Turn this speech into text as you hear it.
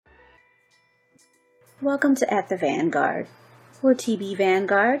Welcome to At the Vanguard. We're TB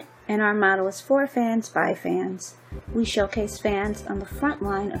Vanguard, and our motto is for fans by fans. We showcase fans on the front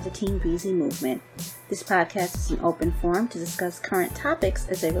line of the Team VZ movement. This podcast is an open forum to discuss current topics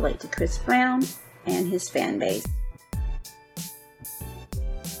as they relate to Chris Brown and his fan base.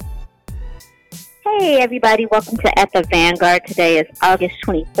 Hey everybody, welcome to At the Vanguard. Today is August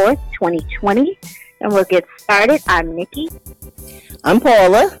 24th, 2020, and we'll get started. I'm Nikki. I'm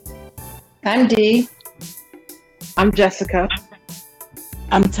Paula. I'm Dee. I'm Jessica.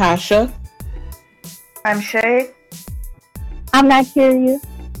 I'm Tasha. I'm Shay. I'm Nigeria.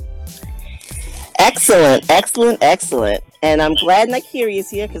 Excellent. And I'm glad Nakiri is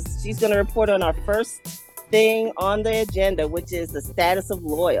here because she's going to report on our first thing on the agenda, which is the status of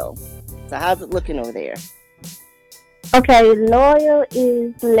Loyal. So how's it looking over there? Okay, Loyal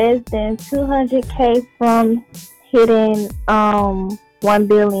is less than 200K from hitting 1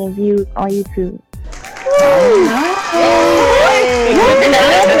 billion views on YouTube.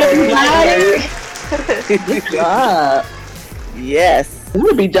 Good job. Yes.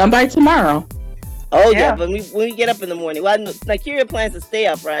 It'll be done by tomorrow. Oh yeah, but when we get up in the morning. Well, Nakira plans to stay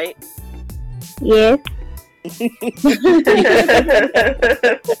up, right? Yes.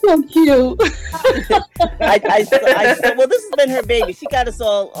 So cute. Well, this has been her baby. She got us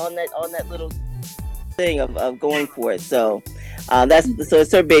all on that little thing of going for it. So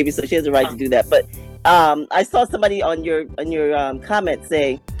it's her baby, so she has the right to do that. But I saw somebody on your comment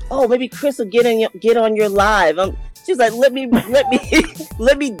say, "Oh, maybe Chris will get on your live." She's like, "Let me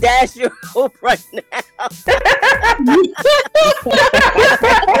dash your hope right now."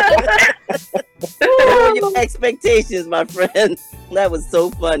 What your expectations, my friend? That was so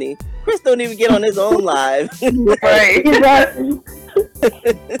funny. Chris don't even get on his own live. Right.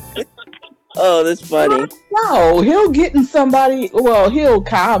 Oh, that's funny. No, he'll get in somebody. Well, he'll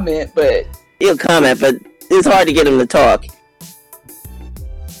comment, but it's hard to get him to talk.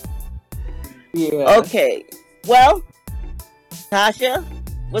 Yeah. Okay. Well, Tasha,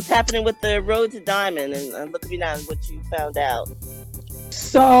 what's happening with the Road to Diamond? And look at me now, what you found out.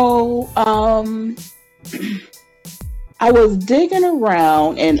 So, I was digging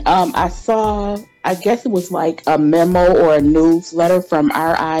around and I saw, I guess it was like a memo or a newsletter from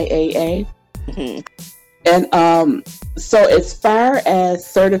RIAA. Mm-hmm. And so as far as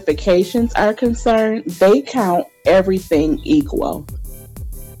certifications are concerned, they count everything equal.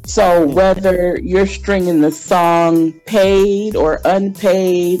 So whether you're stringing the song paid or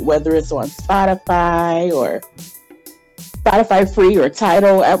unpaid, whether it's on Spotify or Spotify free or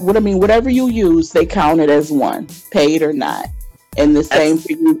Tidal, whatever you use, they count it as one, paid or not. And the same for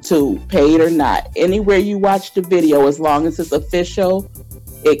YouTube, paid or not. Anywhere you watch the video, as long as it's official,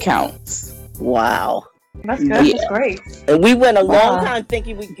 it counts. Wow. That's good. Yeah. That's great. And we went a long time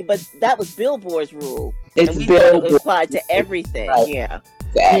thinking but that was Billboard's rule. It's Billboard. It applied to everything. Right. Yeah.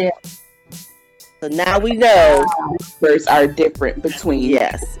 Yeah. So now we know numbers are different between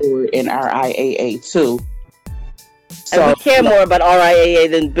Billboard and RIAA too. So, and we care more about RIAA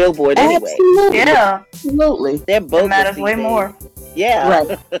than Billboard anyway. Absolutely. Yeah. Absolutely. They're both. It matters way more. Yeah.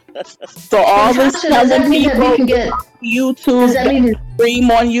 Right. So all this does that mean that we can get YouTube? Does that mean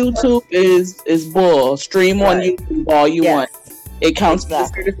stream on YouTube is bull? Stream on YouTube all you want. It counts for the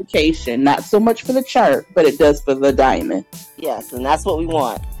certification, not so much for the chart, but it does for the diamond. Yes, and that's what we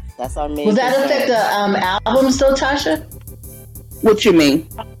want. That's our main. Will that affect the albums though, Tasha? What you mean?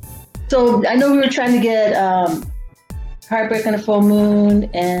 So I know we were trying to get Heartbreak on the Full Moon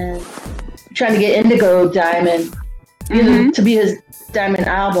and trying to get Indigo Diamond, to be his diamond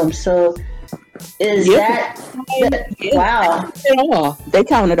album. So is that wow? They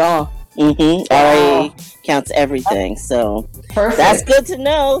count it all. Mm-hmm. RIA counts everything. So perfect. That's good to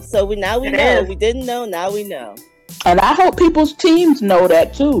know. So we know. We didn't know. Now we know. And I hope people's teams know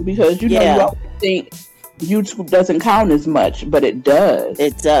that too, because you always think YouTube doesn't count as much, but it does.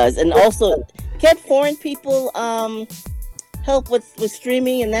 It does. And also, can foreign people help with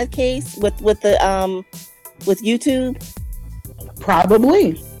streaming in that case with YouTube?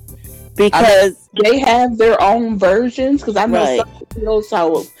 Probably. Because they have their own versions. Because I know some videos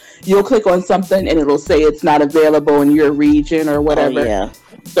how you'll click on something and it'll say it's not available in your region or whatever. Oh, yeah.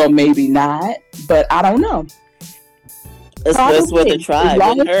 So maybe not, but I don't know. It's worth a try. As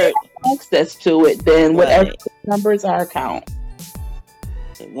long as they have access to it, then whatever numbers are count.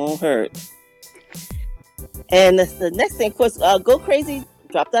 It won't hurt. And the next thing, of course, Go Crazy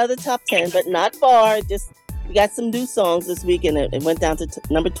dropped out of the top 10, but not far. We got some new songs this week, and it went down to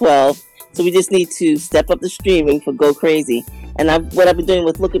number 12. So we just need to step up the streaming for Go Crazy. And what I've been doing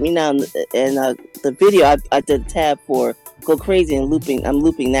with Look at Me Now and the video, I did a tab for go crazy and looping. I'm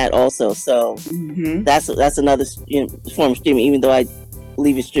looping that also. So that's another form of streaming. Even though I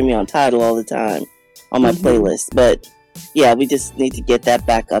leave it streaming on Tidal all the time on my playlist, but yeah, we just need to get that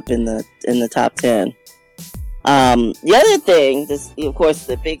back up in the top 10. The other thing, this of course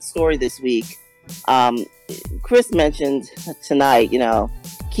the big story this week. Chris mentioned tonight,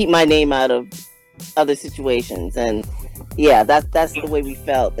 keep my name out of other situations, and yeah, that's the way we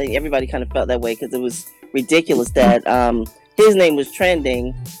felt. Everybody kind of felt that way because it was ridiculous that his name was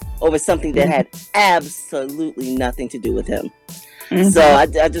trending over something that had absolutely nothing to do with him. So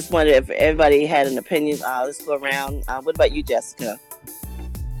I just wondered if everybody had an opinion. Let's go around. What about you, Jessica?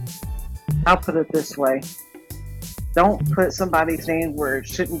 I'll put it this way. Don't put somebody's name where it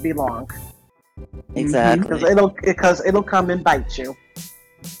shouldn't belong. Exactly. Because it'll come and bite you.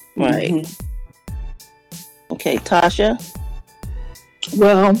 Right. Okay, Tasha?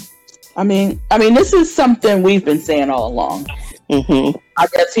 Well, I mean, this is something we've been saying all along. I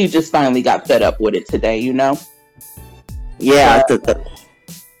guess he just finally got fed up with it today, Yeah.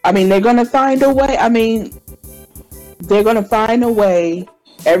 I mean, they're gonna find a way.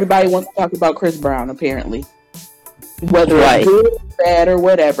 Everybody wants to talk about Chris Brown, apparently. Whether it's good or bad or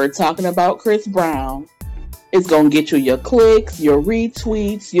whatever, talking about Chris Brown is gonna get you your clicks, your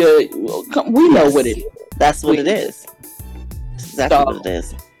retweets, we know what it is. That's what it is. Exactly what it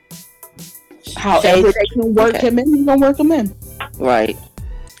is. However they can work him in, they're gonna work him in. Right.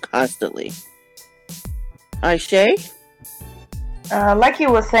 Constantly. All right, Shay? Like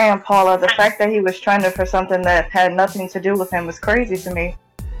you were saying, Paula, the fact that he was trending for something that had nothing to do with him was crazy to me.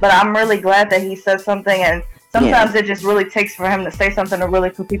 But I'm really glad that he said something, and sometimes it just really takes for him to say something to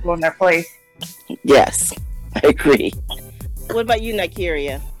really put people in their place. Yes, I agree. What about you,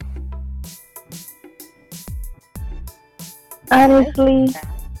 Nigeria? Honestly,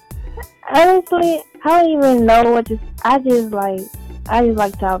 I don't even know what to. I just like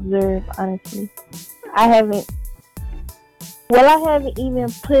to observe. Honestly, I haven't even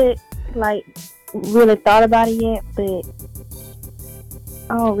really thought about it yet, but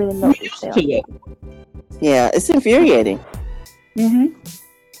I don't really know what to say. Yeah, it's infuriating.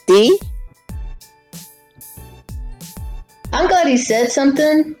 D? I'm glad he said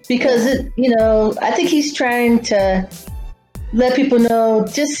something because I think he's trying to let people know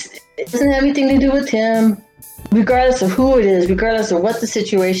it doesn't have anything to do with him, regardless of who it is, regardless of what the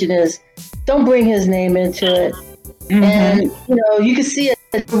situation is. Don't bring his name into it. And you can see a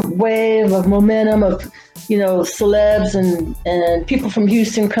wave of momentum of celebs and people from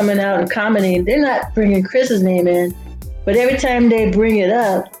Houston coming out and commenting. They're not bringing Chris's name in, but every time they bring it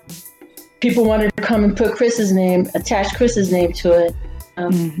up, people wanted to come and put attach Chris's name to it.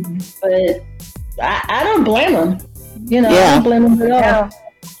 But I don't blame him. I don't blame him at all.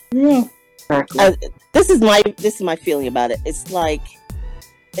 Yeah. This is my feeling about it. It's like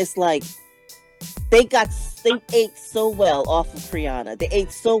they ate so well off of Rihanna. They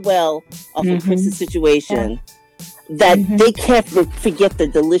ate so well off of Chris's situation that they can't forget the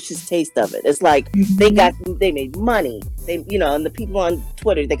delicious taste of it. It's like they made money. They and the people on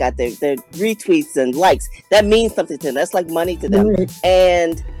Twitter, they got their retweets and likes. That means something to them. That's like money to them.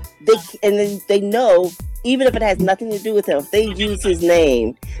 And then they know, even if it has nothing to do with him, if they use his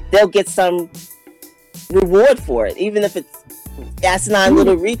name, they'll get some reward for it, even if it's asinine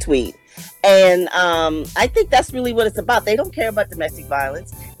little retweet. And I think that's really what it's about. They don't care about domestic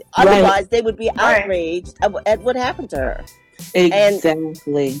violence. Otherwise, they would be outraged at what happened to her.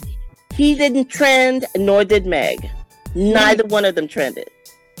 Exactly. And he didn't trend, nor did Meg. Neither one of them trended.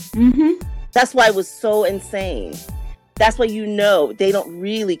 That's why it was so insane. That's why they don't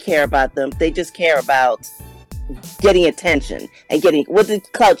really care about them. They just care about getting attention and getting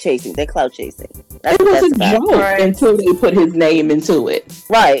clout chasing. They're clout chasing. It was a joke until they put his name into it.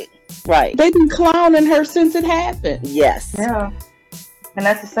 Right. They've been clowning her since it happened. Yes. Yeah. And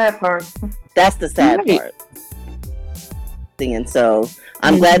that's the sad part. That's the sad part. And so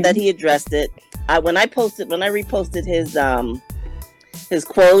I'm glad that he addressed it. When I reposted his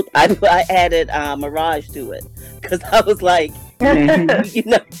quote, I added Mirage to it because I was like, you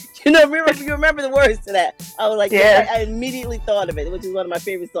remember the words to that. I was like, I immediately thought of it, which is one of my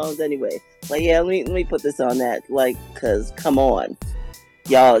favorite songs anyway. Like, let me put this on that, like, cause come on,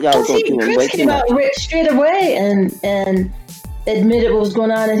 y'all go through Chris way came too out much. straight away and admitted what was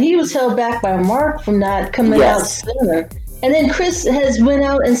going on, and he was held back by Mark from not coming out sooner. And then Chris has went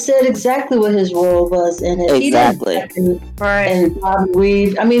out and said exactly what his role was in it. Exactly. And Bobby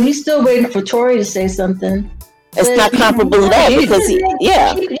Reed. I mean, he's still waiting for Tory to say something. It's not comparable at all because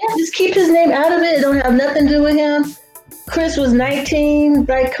just keep his name out of it. It don't have nothing to do with him. Chris was 19.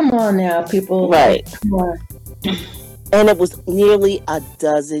 Like, come on now, people. Right. Come on. and it was nearly a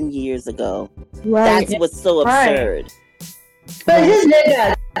dozen years ago. Right. That's what's so Right. absurd. But his name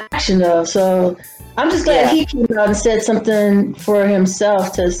got action though, so I'm just glad Yeah. he came out and said something for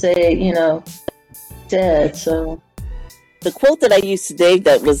himself to say, dead. So The quote that I used to Dave,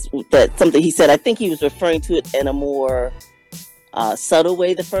 that something he said, I think he was referring to it in a more subtle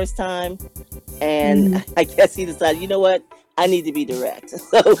way the first time, and I guess he decided, you know what, I need to be direct.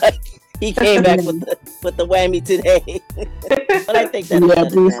 So he came back with the whammy today. But I think that's Yeah, better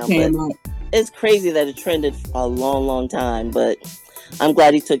Bruce now. came But out. it's crazy that it trended for a long, long time. But I'm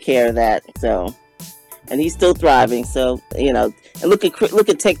glad he took care of that. So, and he's still thriving. So and look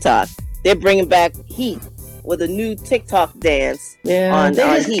at TikTok. They're bringing back Heat with a new TikTok dance. yeah, On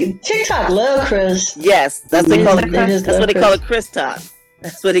Heat. TikTok love Chris. Yes, that's what they call it. They just That's love what they call Chris. it, Chris Talk.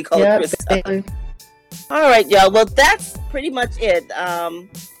 That's what they call it, Yep, Chris Talk. baby. All right, y'all. Well, that's pretty much it.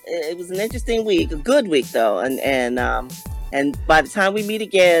 It was an interesting week, a good week though, and by the time we meet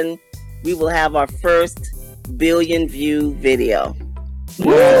again, we will have our first billion view video.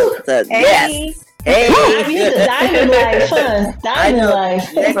 Woo! So, Hey. yes. Hey. We need the diamond life, huh? I Diamond know.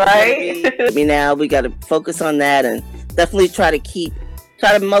 life. Next Right? gonna be now we got to focus on that and definitely try to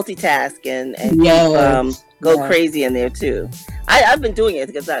multitask and Yes. go Yeah. crazy in there too. I've been doing it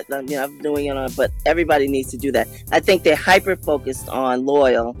because I've been doing it on, but everybody needs to do that. I think they're hyper focused on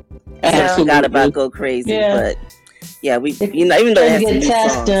Loyal. And Absolutely. forgot about Go Crazy, Yeah. but yeah, we even though it Trying has to some get new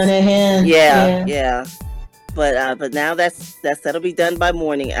tasks songs. done at hand. Yeah. But now that'll be done by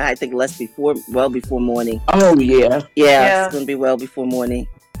morning. I think well before morning. Oh yeah. Yeah, it's gonna be well before morning.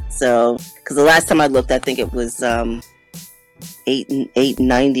 So, because the last time I looked, I think it was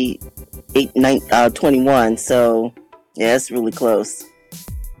 21. So yeah, it's really close.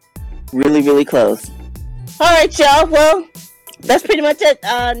 Really, really close. All right, y'all. Well, that's pretty much it.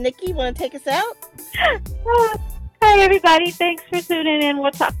 Nikki, you want to take us out? Hi, everybody. Thanks for tuning in.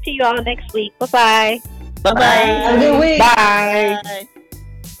 We'll talk to you all next week. Bye-bye. Bye-bye. Have a good week. Bye. Bye.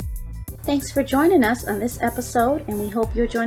 Thanks for joining us on this episode, and we hope you're joining